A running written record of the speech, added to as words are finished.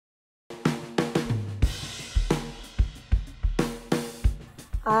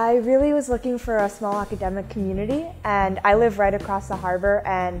I really was looking for a small academic community, and I live right across the harbor,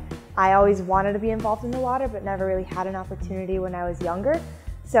 and I always wanted to be involved in the water but never really had an opportunity when I was younger.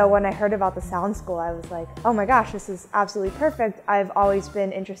 So when I heard about the Sound School, I was like, oh my gosh, this is absolutely perfect. I've always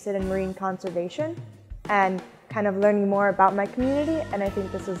been interested in marine conservation and kind of learning more about my community, and I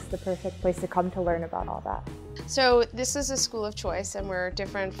think this is the perfect place to come to learn about all that. So this is a school of choice, and we're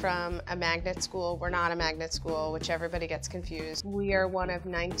different from a magnet school. We're not a magnet school, which everybody gets confused. We are one of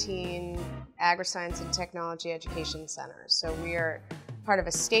 19 agri-science and technology education centers. So we are part of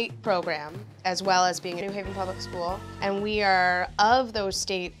a state program as well as being a New Haven public school. And we are, of those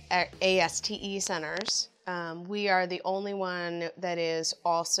state ASTE centers, we are the only one that is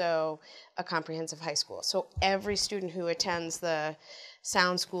also a comprehensive high school. So every student who attends the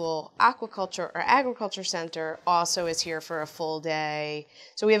Sound School Aquaculture or Agriculture Center also is here for a full day.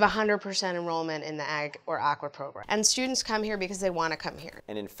 So we have 100% enrollment in the Ag or Aqua program. And students come here because they want to come here.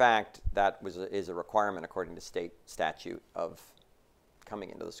 And in fact, that is a requirement according to state statute of coming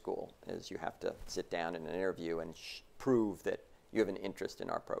into the school, is you have to sit down in an interview and prove that you have an interest in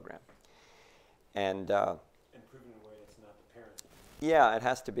our program. And prove in a way that's not the parent. Yeah, it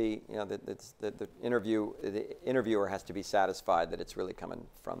has to be, you know, the interviewer has to be satisfied that it's really coming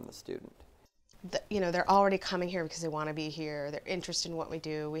from the student. You know, they're already coming here because they want to be here. They're interested in what we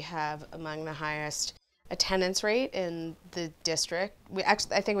do. We have among the highest attendance rate in the district. I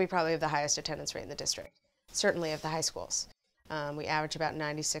think we probably have the highest attendance rate in the district, certainly of the high schools. We average about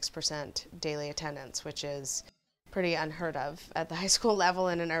 96% daily attendance, which is pretty unheard of at the high school level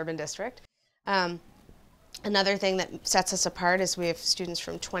in an urban district. Another thing that sets us apart is we have students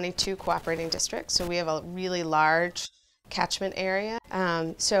from 22 cooperating districts, so we have a really large catchment area.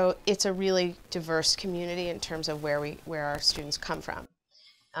 So it's a really diverse community in terms of where our students come from.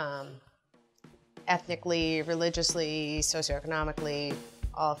 Ethnically, religiously, socioeconomically,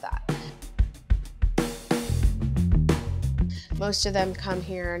 all of that. Most of them come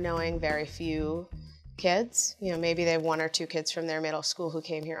here knowing very few kids. You know, maybe they have one or two kids from their middle school who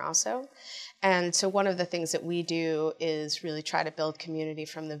came here also. And so one of the things that we do is really try to build community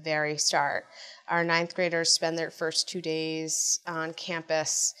from the very start. Our 9th graders spend their first 2 days on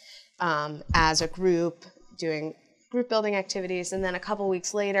campus as a group doing group building activities, and then a couple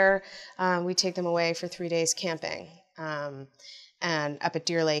weeks later we take them away for 3 days camping. And up at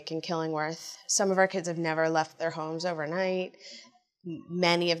Deer Lake in Killingworth. Some of our kids have never left their homes overnight.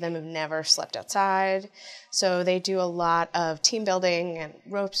 Many of them have never slept outside. So they do a lot of team building and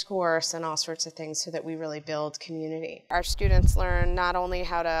ropes course and all sorts of things so that we really build community. Our students learn not only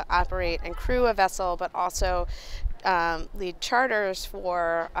how to operate and crew a vessel, but also lead charters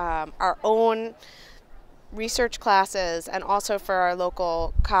for our own research classes and also for our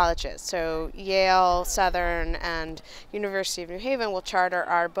local colleges. So Yale, Southern, and University of New Haven will charter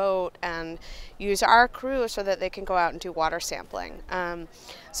our boat and use our crew so that they can go out and do water sampling.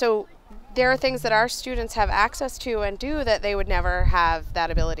 So there are things that our students have access to and do that they would never have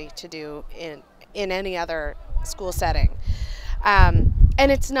that ability to do in any other school setting. And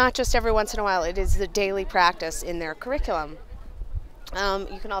it's not just every once in a while, it is the daily practice in their curriculum.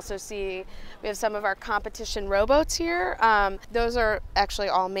 You can also see we have some of our competition rowboats here. Those are actually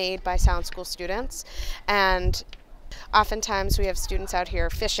all made by Sound School students, and oftentimes we have students out here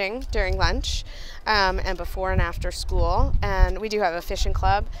fishing during lunch and before and after school, and we do have a fishing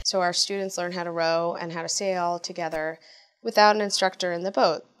club. So our students learn how to row and how to sail together without an instructor in the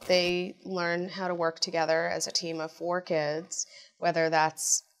boat. They learn how to work together as a team of 4 kids, whether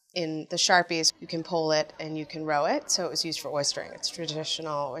that's in the Sharpies, you can pole it and you can row it, so it was used for oystering. It's a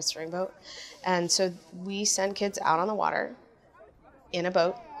traditional oystering boat. And so we send kids out on the water in a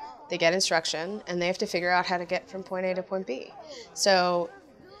boat. They get instruction, and they have to figure out how to get from point A to point B. So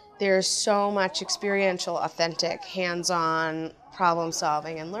there's so much experiential, authentic, hands-on problem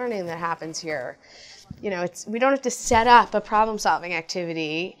solving and learning that happens here. You know, we don't have to set up a problem solving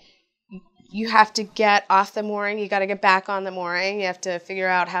activity. You have to get off the mooring, you got to get back on the mooring, you have to figure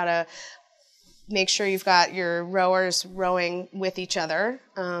out how to make sure you've got your rowers rowing with each other.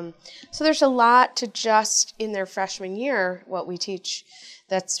 So there's a lot to just in their freshman year, what we teach,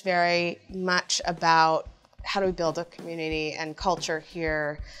 that's very much about how do we build a community and culture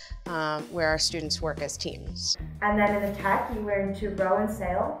here where our students work as teams. And then in the tech, you learn to row and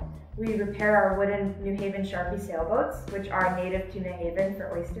sail. We repair our wooden New Haven Sharpie sailboats, which are native to New Haven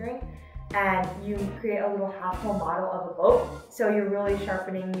for oystering. And you create a little half-hull model of a boat, so you're really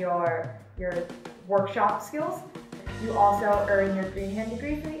sharpening your workshop skills. You also earn your green hand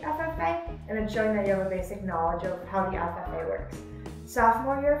degree for the FFA, and then showing that you have a basic knowledge of how the FFA works.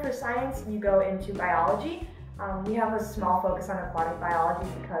 Sophomore year for science, you go into biology, We have a small focus on aquatic biology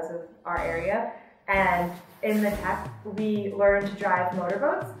because of our area, and in the tech we learn to drive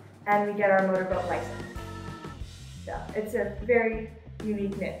motorboats and we get our motorboat license. So it's a very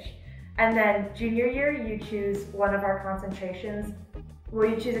unique niche. And then junior year you choose one of our concentrations. Well,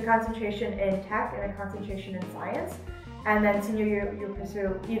 you choose a concentration in tech and a concentration in science, and then senior year you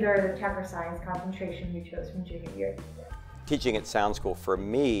pursue either the tech or science concentration you chose from junior year. Teaching at Sound School for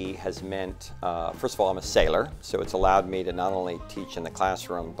me has meant, first of all, I'm a sailor, so it's allowed me to not only teach in the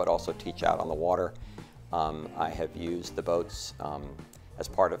classroom, but also teach out on the water. I have used the boats as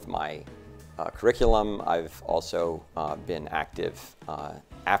part of my curriculum. I've also been active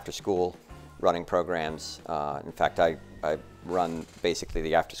after school running programs. In fact, I run basically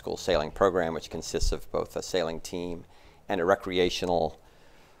the after-school sailing program, which consists of both a sailing team and a recreational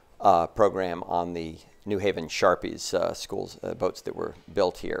program on the New Haven Sharpies boats that were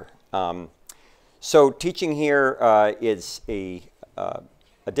built here. So teaching here is a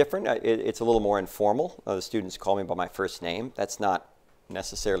different, it's a little more informal. The students call me by my first name. That's not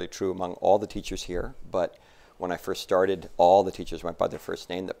necessarily true among all the teachers here, but when I first started, all the teachers went by their first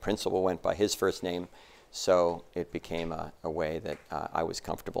name. The principal went by his first name, so it became a way that I was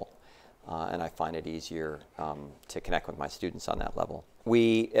comfortable. And I find it easier to connect with my students on that level.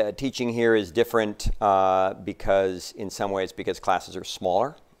 Teaching here is different because, in some ways, because classes are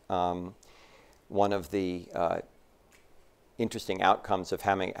smaller. One of the interesting outcomes of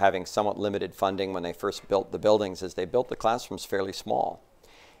having somewhat limited funding when they first built the buildings is they built the classrooms fairly small.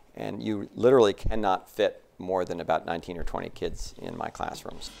 And you literally cannot fit more than about 19 or 20 kids in my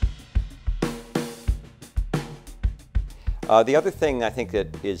classrooms. The other thing I think that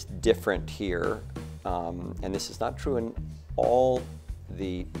is different here, and this is not true in all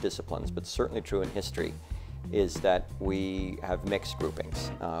the disciplines, but certainly true in history, is that we have mixed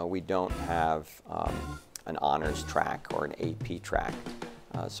groupings. We don't have an honors track or an AP track.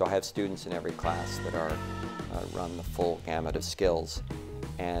 So I have students in every class that run the full gamut of skills.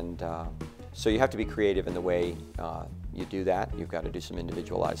 And so you have to be creative in the way you do that. You've got to do some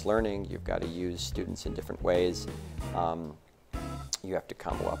individualized learning. You've got to use students in different ways. You have to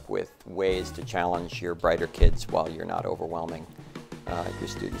come up with ways to challenge your brighter kids while you're not overwhelming your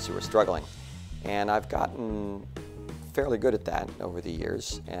students who are struggling. And I've gotten fairly good at that over the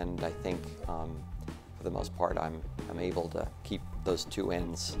years, and I think for the most part I'm able to keep those two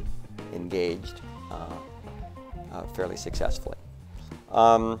ends engaged fairly successfully.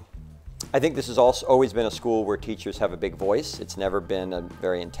 I think this has also always been a school where teachers have a big voice. It's never been a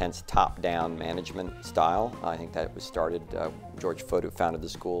very intense top-down management style. I think that was started, George Foote, who founded the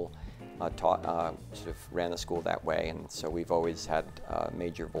school, sort of ran the school that way, and so we've always had a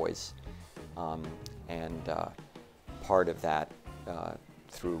major voice. And part of that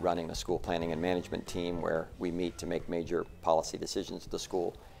through running a school planning and management team where we meet to make major policy decisions at the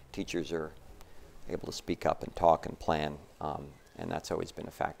school, teachers are able to speak up and talk and plan, and that's always been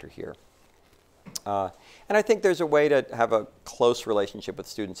a factor here. And I think there's a way to have a close relationship with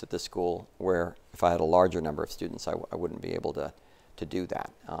students at this school where if I had a larger number of students, I wouldn't be able to do that.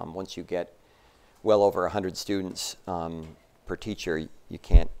 Once you get well over 100 students per teacher, you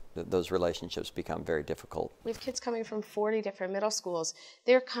can't, those relationships become very difficult. We have kids coming from 40 different middle schools.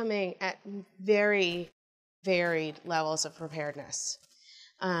 They're coming at very varied levels of preparedness.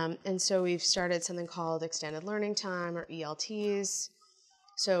 And so we've started something called extended learning time, or ELTs.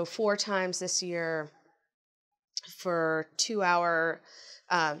 So 4 times this year for 2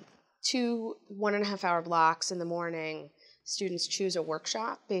 1.5-hour blocks in the morning, students choose a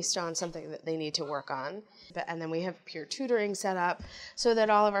workshop based on something that they need to work on. And then we have peer tutoring set up so that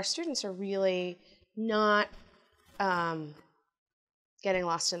all of our students are really not getting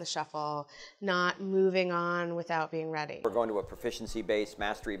lost in the shuffle, not moving on without being ready. We're going to a proficiency-based,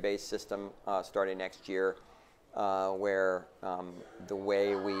 mastery-based system starting next year where the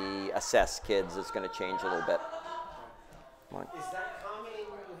way we assess kids is going to change a little bit. Is that common in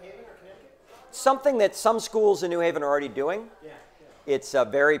New Haven or Connecticut? Something that some schools in New Haven are already doing. Yeah. It's a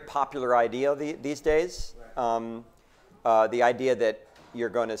very popular idea these days. Right. The idea that you're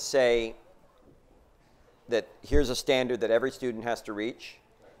going to say that here's a standard that every student has to reach,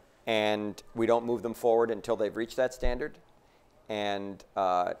 and we don't move them forward until they've reached that standard. And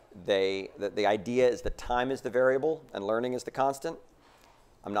the idea is that time is the variable and learning is the constant.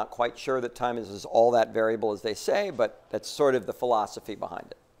 I'm not quite sure that time is all that variable as they say, but that's sort of the philosophy behind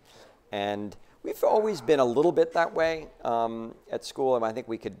it. And we've always been a little bit that way at school, and I think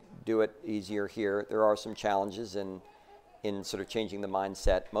we could do it easier here. There are some challenges in sort of changing the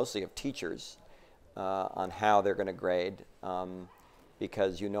mindset, mostly of teachers, on how they're going to grade.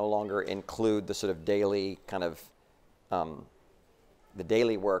 because you no longer include the sort of daily kind of the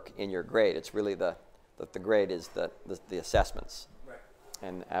daily work in your grade. It's really the grade is the assessments. Right.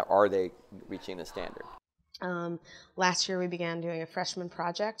 And are they reaching the standard? Last year we began doing a freshman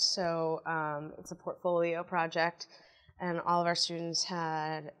project, so it's a portfolio project, and all of our students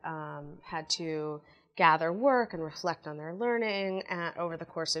had to gather work and reflect on their learning over the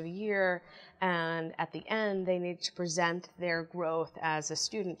course of a year, and at the end they need to present their growth as a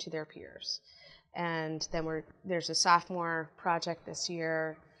student to their peers. And then there's a sophomore project this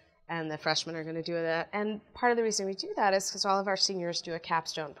year, and the freshmen are going to do that. And part of the reason we do that is because all of our seniors do a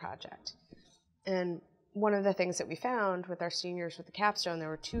capstone project. And one of the things that we found with our seniors with the capstone, there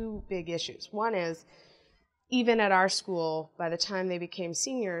were two big issues. One is, even at our school, by the time they became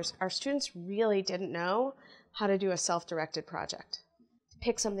seniors, our students really didn't know how to do a self-directed project.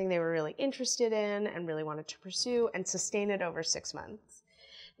 Pick something they were really interested in and really wanted to pursue and sustain it over 6 months.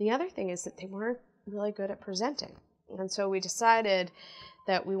 The other thing is that they weren't really good at presenting. And so we decided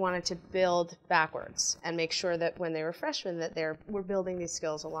that we wanted to build backwards and make sure that when they were freshmen that we're building these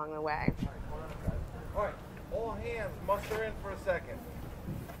skills along the way. All right, all hands, muster in for a second.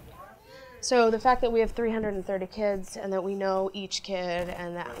 So the fact that we have 330 kids and that we know each kid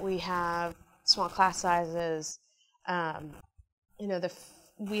and that we have small class sizes,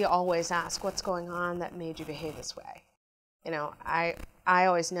 we always ask, what's going on that made you behave this way? I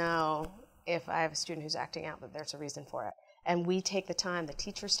always know if I have a student who's acting out that there's a reason for it. And we take the time, the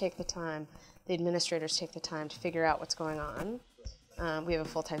teachers take the time, the administrators take the time to figure out what's going on. We have a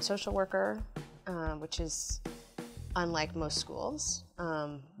full-time social worker, which is unlike most schools.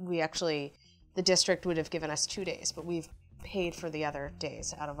 The district would have given us 2 days, but we've paid for the other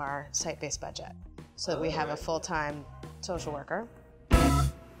days out of our site-based budget so that we have a full-time social worker.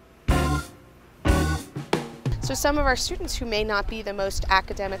 So some of our students who may not be the most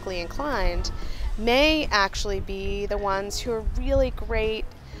academically inclined may actually be the ones who are really great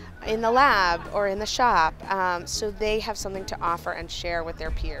in the lab or in the shop, so they have something to offer and share with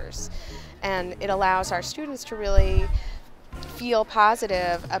their peers. And it allows our students to really feel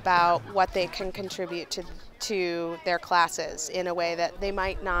positive about what they can contribute to their classes in a way that they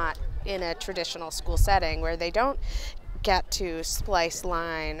might not in a traditional school setting, where they don't get to splice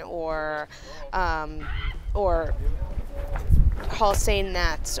line or haul seine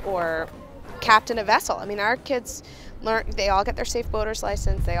nets or captain a vessel. I mean, our kids they all get their safe boater's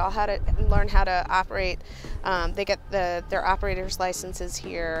license. They all learn how to operate. They get their operator's licenses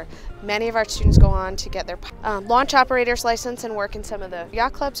here. Many of our students go on to get their launch operator's license and work in some of the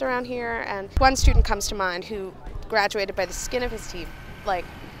yacht clubs around here. And one student comes to mind who graduated by the skin of his teeth, like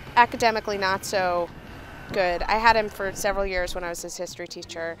academically not so good. I had him for several years when I was his history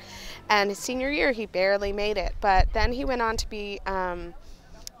teacher, and his senior year he barely made it. But then he went on to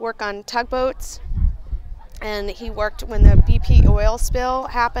work on tugboats. And he worked when the BP oil spill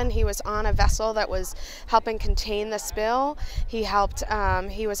happened. He was on a vessel that was helping contain the spill. He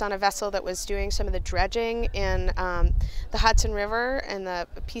was on a vessel that was doing some of the dredging in the Hudson River and the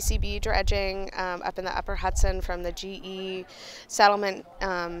PCB dredging up in the upper Hudson from the GE settlement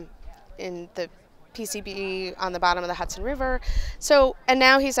in the PCB on the bottom of the Hudson River. So, and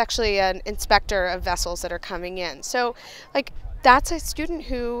now he's actually an inspector of vessels that are coming in. So, like, that's a student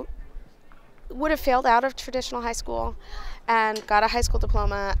who would have failed out of traditional high school and got a high school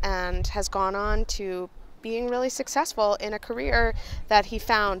diploma and has gone on to being really successful in a career that he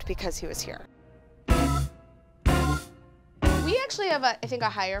found because he was here. We actually have, I think, a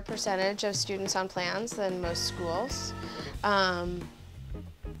higher percentage of students on plans than most schools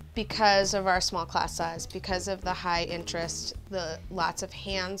because of our small class size, because of the high interest, the lots of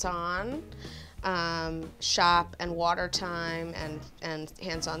hands-on shop and water time and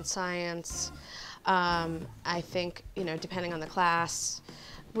hands-on science. I think, depending on the class,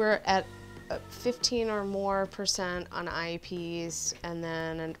 we're at 15 or more % on IEPs, and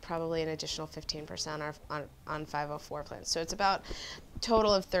then probably an additional 15% on 504 plans. So it's about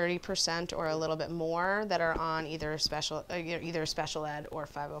total of 30% or a little bit more that are on either special ed or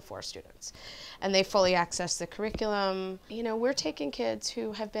 504 students. And they fully access the curriculum. We're taking kids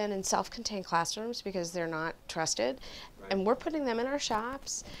who have been in self-contained classrooms because they're not trusted, and we're putting them in our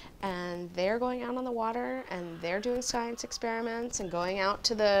shops, and they're going out on the water, and they're doing science experiments and going out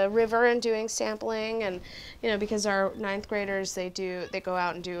to the river and doing sampling. And because our 9th graders, they go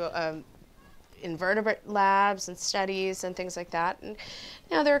out and do invertebrate labs and studies and things like that. And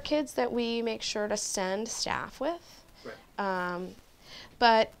there are kids that we make sure to send staff with,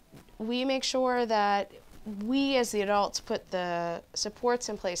 but we make sure that we as the adults put the supports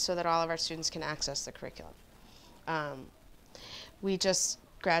in place so that all of our students can access the curriculum. we just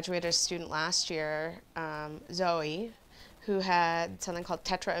graduated a student last year, Zoe, who had something called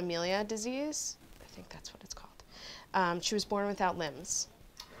tetra disease. I think that's what it's called. She was born without limbs,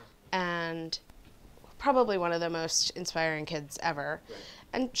 and probably one of the most inspiring kids ever. Right.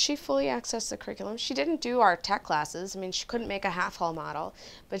 And she fully accessed the curriculum. She didn't do our tech classes. I mean, she couldn't make a half-hull model,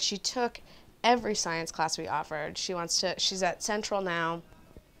 but she took every science class we offered. She's at Central now,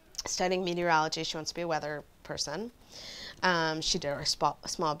 studying meteorology. She wants to be a weather person. She did our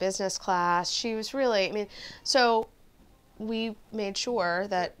small business class. She was really, I mean, so we made sure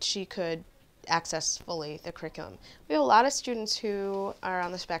that she could access fully the curriculum. We have a lot of students who are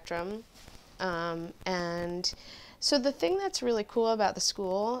on the spectrum, and so the thing that's really cool about the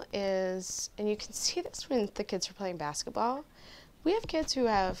school is, and you can see this when the kids are playing basketball, we have kids who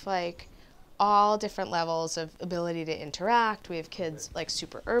have like all different levels of ability to interact. We have kids like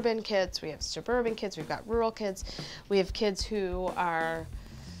super urban kids, we have suburban kids, we've got rural kids, we have kids who are,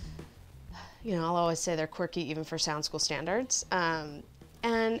 you know, I'll always say they're quirky even for sound school standards.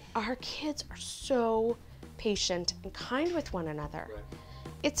 And our kids are so patient and kind with one another. Right.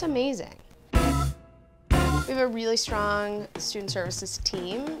 It's amazing. We have a really strong student services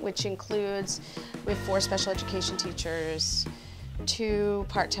team, which includes, we have 4 special education teachers, 2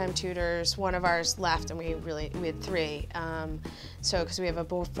 part-time tutors. One of ours left, and we had 3. So, because we have a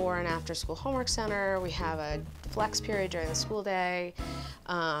before and after school homework center, we have a flex period during the school day.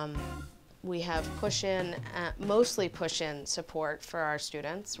 We have push-in, mostly push-in support for our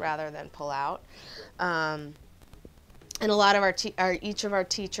students rather than pull-out. And a lot of each of our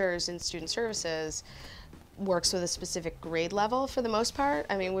teachers in student services works with a specific grade level for the most part.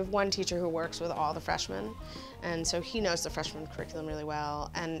 I mean, we have one teacher who works with all the freshmen, and so he knows the freshman curriculum really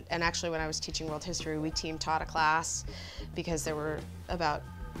well. And actually, when I was teaching world history, we team taught a class because there were about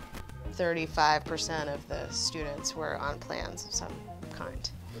 35% of the students were on plans of some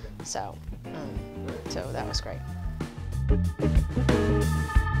kind. So that was great.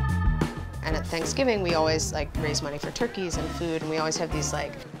 And at Thanksgiving, we always like raise money for turkeys and food, and we always have these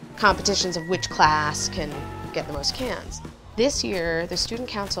like competitions of which class can get the most cans. This year, the Student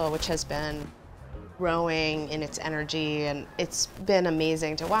Council, which has been growing in its energy, and it's been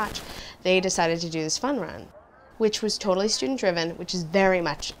amazing to watch, they decided to do this fun run, which was totally student-driven, which is very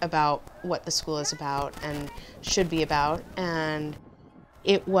much about what the school is about and should be about. And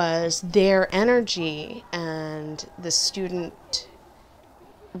it was their energy and the student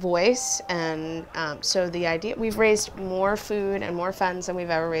voice, and so the idea, we've raised more food and more funds than we've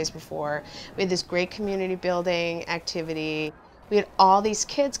ever raised before. We had this great community building activity. We had all these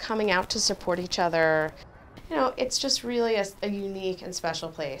kids coming out to support each other. You know, it's just really a unique and special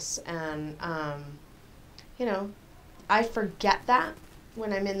place. And, you know, I forget that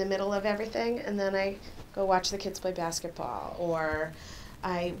when I'm in the middle of everything, and then I go watch the kids play basketball, or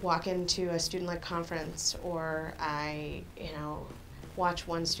I walk into a student-led conference, or I, you know, watch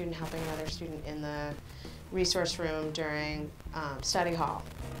one student helping another student in the resource room during study hall,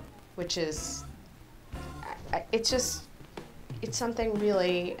 which is, it's something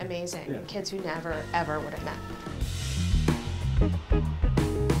really amazing. Yeah. Kids who never, ever would have met.